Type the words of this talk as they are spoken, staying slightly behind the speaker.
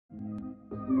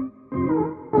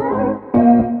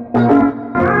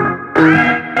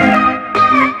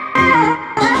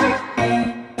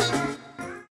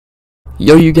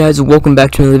Yo, you guys, welcome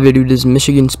back to another video. This is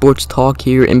Michigan Sports Talk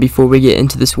here, and before we get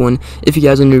into this one, if you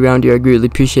guys are new around here, I greatly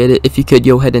appreciate it if you could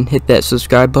go ahead and hit that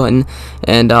subscribe button.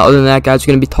 And other than that, guys,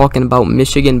 we're going to be talking about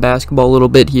Michigan basketball a little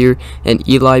bit here, and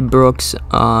Eli Brooks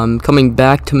coming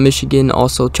back to Michigan,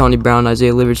 also Chaundee Brown,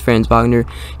 Isaiah Livers, Franz Wagner,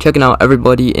 checking out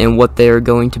everybody and what they are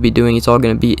going to be doing. It's all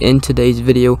going to be in today's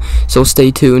video, so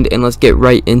stay tuned, and let's get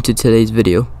right into today's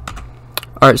video.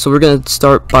 Alright, so we're going to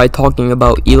start by talking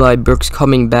about Eli Brooks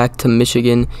coming back to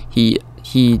Michigan. He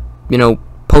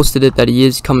posted it that he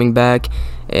is coming back,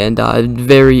 and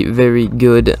very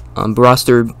good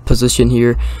roster position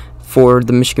here for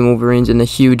the Michigan Wolverines, and a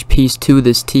huge piece to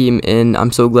this team, and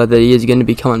I'm so glad that he is going to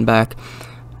be coming back.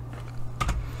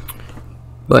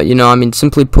 But,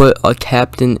 simply put, a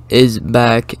captain is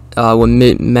back. When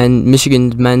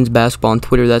Michigan's men's basketball on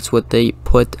Twitter, that's what they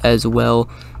put as well.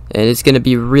 And it's going to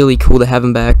be really cool to have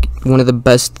him back. One of the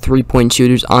best three-point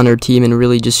shooters on our team, and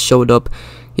really just showed up,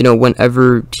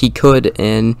 whenever he could,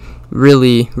 and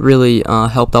really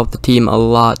helped out the team a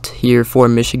lot here for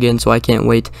Michigan. So I can't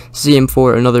wait to see him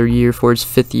for another year, for his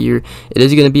 5th year. It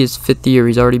is going to be his 5th year.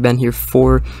 He's already been here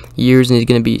 4 years, and he's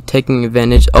going to be taking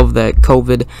advantage of that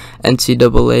COVID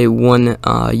NCAA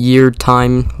 1 year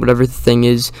time, whatever the thing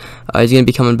is. He's going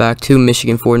to be coming back to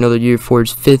Michigan for another year, for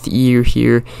his 5th year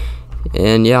here.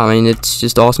 And yeah, it's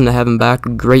just awesome to have him back. A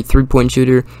great three-point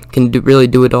shooter, can really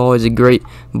do it all. He's a great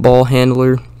ball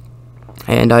handler,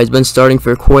 and he's been starting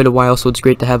for quite a while, so it's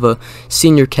great to have a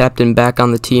senior captain back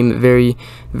on the team.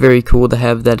 Very cool to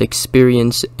have that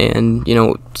experience, and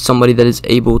somebody that is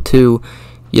able to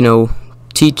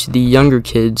teach the younger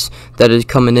kids that is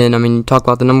coming in. You talk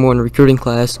about the #1 recruiting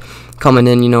class coming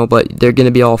in, but they're going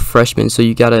to be all freshmen, so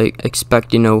you gotta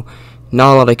expect not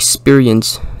a lot of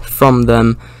experience from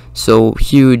them. So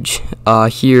huge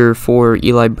here for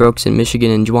Eli Brooks and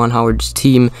Michigan and Juwan Howard's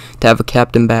team to have a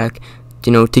captain back,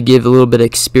 to give a little bit of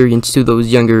experience to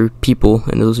those younger people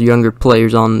and those younger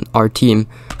players on our team.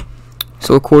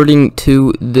 So according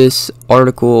to this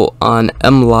article on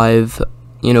MLive,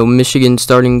 Michigan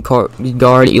starting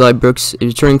guard Eli Brooks is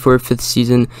returning for a 5th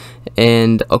season,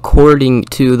 and according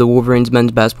to the Wolverines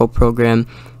men's basketball program,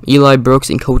 Eli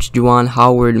Brooks and Coach Juwan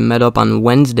Howard met up on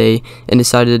Wednesday and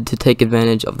decided to take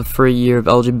advantage of the free year of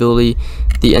eligibility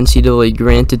the NCAA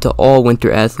granted to all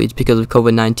winter athletes because of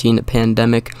COVID-19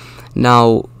 pandemic.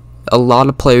 Now, a lot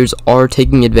of players are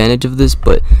taking advantage of this,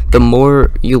 but the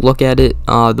more you look at it,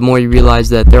 the more you realize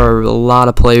that there are a lot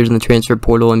of players in the transfer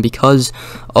portal, and because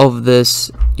of this,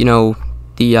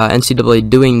 the NCAA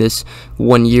doing this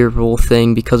 1-year rule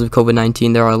thing because of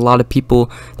COVID-19, there are a lot of people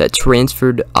that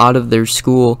transferred out of their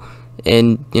school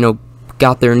and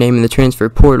got their name in the transfer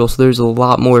portal. So there's a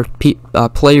lot more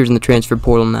players in the transfer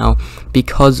portal now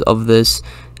because of this.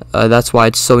 That's why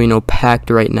it's so packed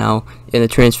right now in the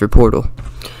transfer portal.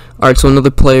 Alright, so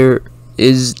another player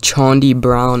is Chaundee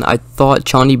Brown. I thought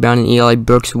Chaundee Brown and Eli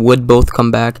Brooks would both come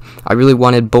back. I really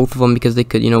wanted both of them because they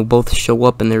could, both show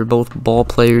up, and they're both ball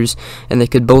players, and they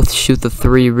could both shoot the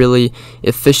 3 really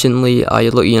efficiently.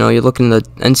 You look in the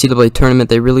NCAA tournament,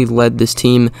 they really led this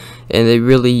team, and they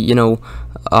really,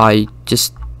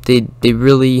 they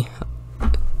really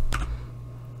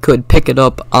could pick it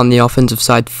up on the offensive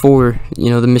side for,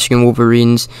 the Michigan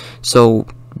Wolverines. So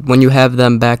when you have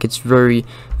them back, it's very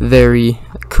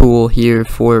cool here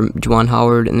for Juwan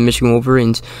Howard and the Michigan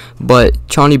Wolverines. But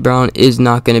Chaundee Brown is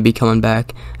not going to be coming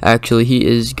back. Actually, he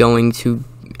is going to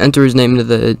enter his name into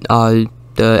the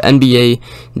NBA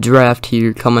draft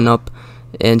here coming up,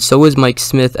 and so is Mike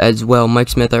Smith as well. Mike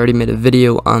Smith, I already made a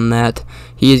video on that.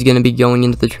 He is going to be going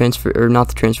into the transfer, or not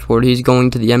the transfer portal, he's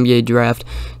going to the NBA draft,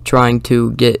 trying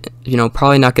to get,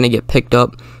 probably not going to get picked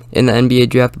up in the NBA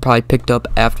draft, but probably picked up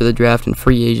after the draft in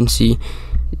free agency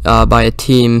by a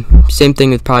team. Same thing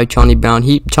with probably Chaundee Brown.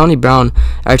 Chaundee Brown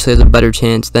actually has a better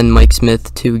chance than Mike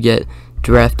Smith to get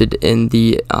drafted in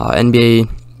the NBA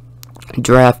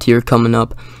draft here coming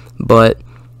up. But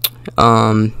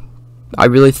I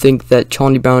really think that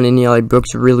Chaundee Brown and Eli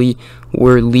Brooks really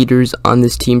were leaders on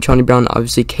this team. Chaundee Brown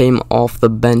obviously came off the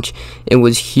bench and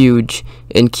was huge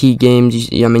in key games.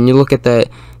 You look at that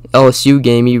LSU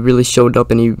game, he really showed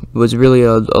up, and he was really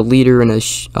a leader and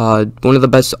one of the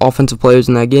best offensive players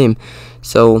in that game.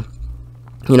 So,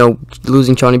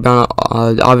 losing Chaundee Brown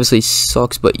obviously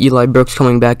sucks, but Eli Brooks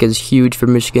coming back is huge for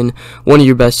Michigan. One of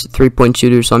your best three-point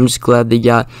shooters, so I'm just glad they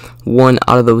got one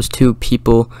out of those 2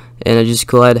 people, and I'm just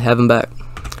glad to have him back.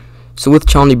 So with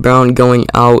Chaundee Brown going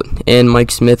out and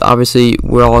Mike Smith, obviously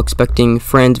we're all expecting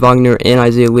Franz Wagner and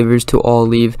Isaiah Livers to all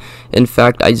leave. In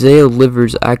fact, Isaiah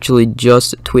Livers actually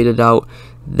just tweeted out,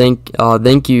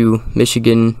 thank you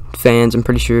Michigan fans. I'm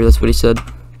pretty sure that's what he said.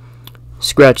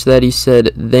 Scratch that, he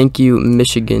said thank you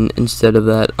Michigan instead of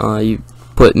that. You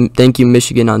put thank you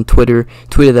Michigan on Twitter,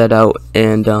 tweeted that out,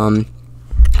 and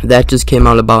that just came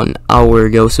out about an hour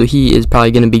ago. So he is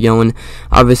probably going to be going.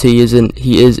 Obviously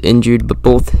he is injured, but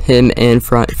both him and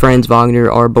Franz Wagner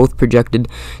are both projected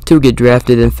to get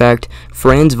drafted. In fact,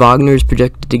 Franz Wagner is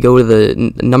projected to go to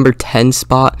the number 10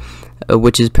 spot,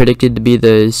 which is predicted to be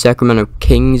the Sacramento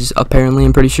Kings, apparently,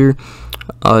 I'm pretty sure.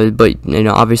 But you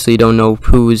know, obviously you don't know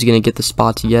who is going to get the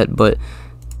spots yet, but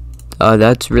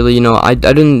that's really, you know, I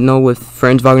didn't know if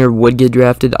Franz Wagner would get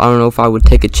drafted. I don't know if I would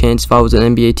take a chance if I was an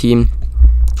NBA team.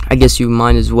 I guess you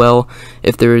might as well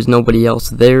if there is nobody else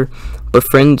there. But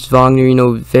Franz Wagner, you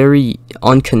know, very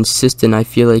inconsistent, I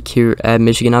feel like, here at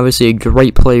Michigan. Obviously a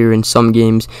great player in some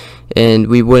games, and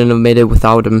we wouldn't have made it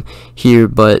without him here.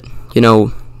 But, you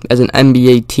know, as an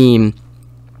NBA team,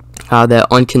 that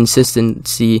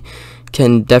inconsistency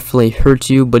can definitely hurt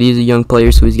you. But he's a young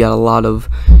player, so he's got a lot of,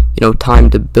 you know, time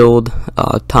to build,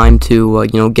 time to,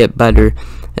 you know, get better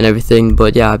and everything.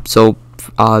 But yeah, so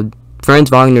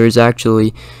Franz Wagner is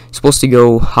actually supposed to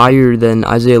go higher than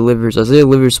Isaiah Livers. Isaiah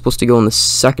Livers is supposed to go in the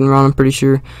 2nd round, I'm pretty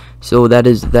sure. So that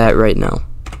is that right now.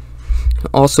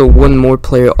 Also, one more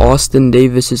player, Austin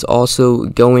Davis, is also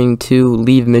going to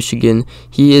leave Michigan.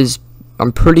 He is,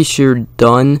 I'm pretty sure,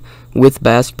 done with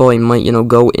basketball. He might, you know,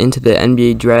 go into the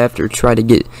NBA draft or try to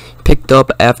get picked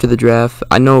up after the draft.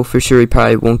 I know for sure he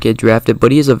probably won't get drafted,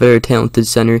 but he is a very talented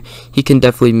center. He can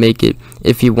definitely make it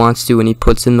if he wants to and he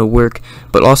puts in the work.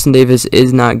 But Austin Davis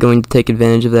is not going to take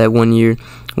advantage of that 1 year,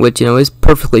 which, you know, is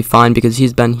perfectly fine because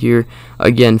he's been here,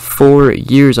 again, 4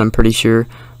 years, I'm pretty sure.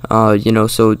 You know,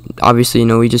 so obviously, you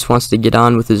know, he just wants to get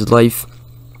on with his life.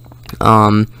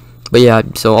 But yeah,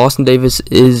 so Austin Davis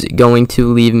is going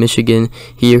to leave Michigan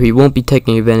here. He won't be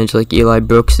taking advantage like Eli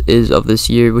Brooks is of this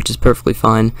year, which is perfectly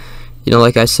fine. You know,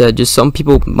 like I said, just some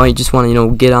people might just want to, you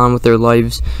know, get on with their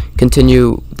lives,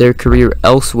 continue their career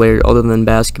elsewhere other than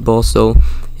basketball. So,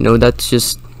 you know, that's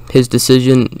just his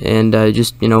decision, and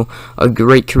just, you know, a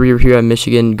great career here at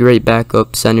Michigan, great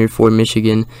backup center for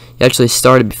Michigan. He actually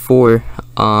started before,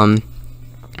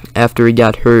 after he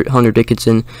got hurt. Hunter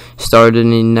Dickinson started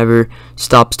and he never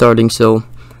stopped starting. So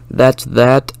that's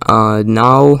that.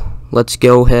 Now let's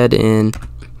go ahead and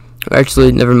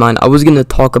actually, never mind. I was going to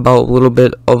talk about a little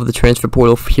bit of the transfer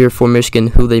portal here for Michigan,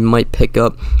 who they might pick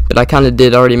up, but I kind of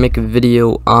did already make a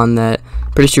video on that.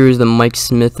 Pretty sure it was the Mike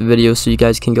Smith video, so you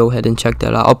guys can go ahead and check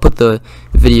that out. I'll put the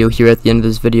video here at the end of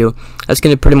this video. That's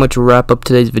going to pretty much wrap up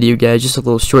today's video, guys. Just a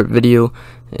little short video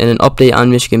and an update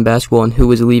on Michigan basketball and who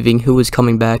is leaving, who is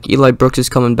coming back. Eli Brooks is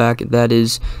coming back. That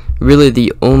is really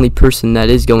the only person that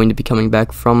is going to be coming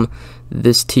back from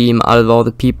this team out of all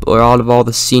the people, or out of all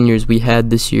the seniors we had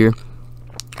this year.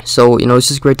 So, you know, it's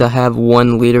just great to have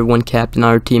one leader, one captain on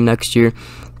our team next year.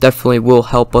 Definitely will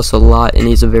help us a lot, and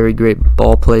he's a very great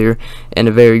ball player and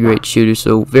a very great shooter,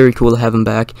 so very cool to have him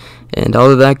back. And other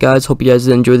than that, guys, hope you guys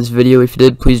did enjoy this video. If you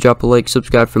did, please drop a like,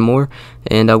 subscribe for more,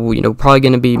 and I will, you know, probably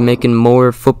going to be making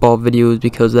more football videos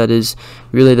because that is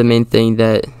really the main thing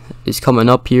that is coming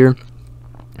up here.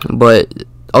 But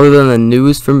other than the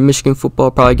news from Michigan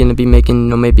football, probably going to be making, you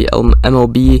know, maybe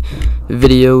MLB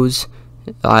videos,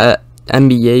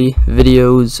 NBA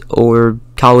videos, or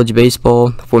college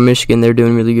baseball for Michigan. They're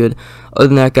doing really good. Other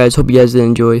than that, guys, hope you guys did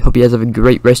enjoy. Hope you guys have a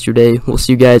great rest of your day. We'll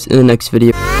see you guys in the next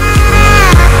video.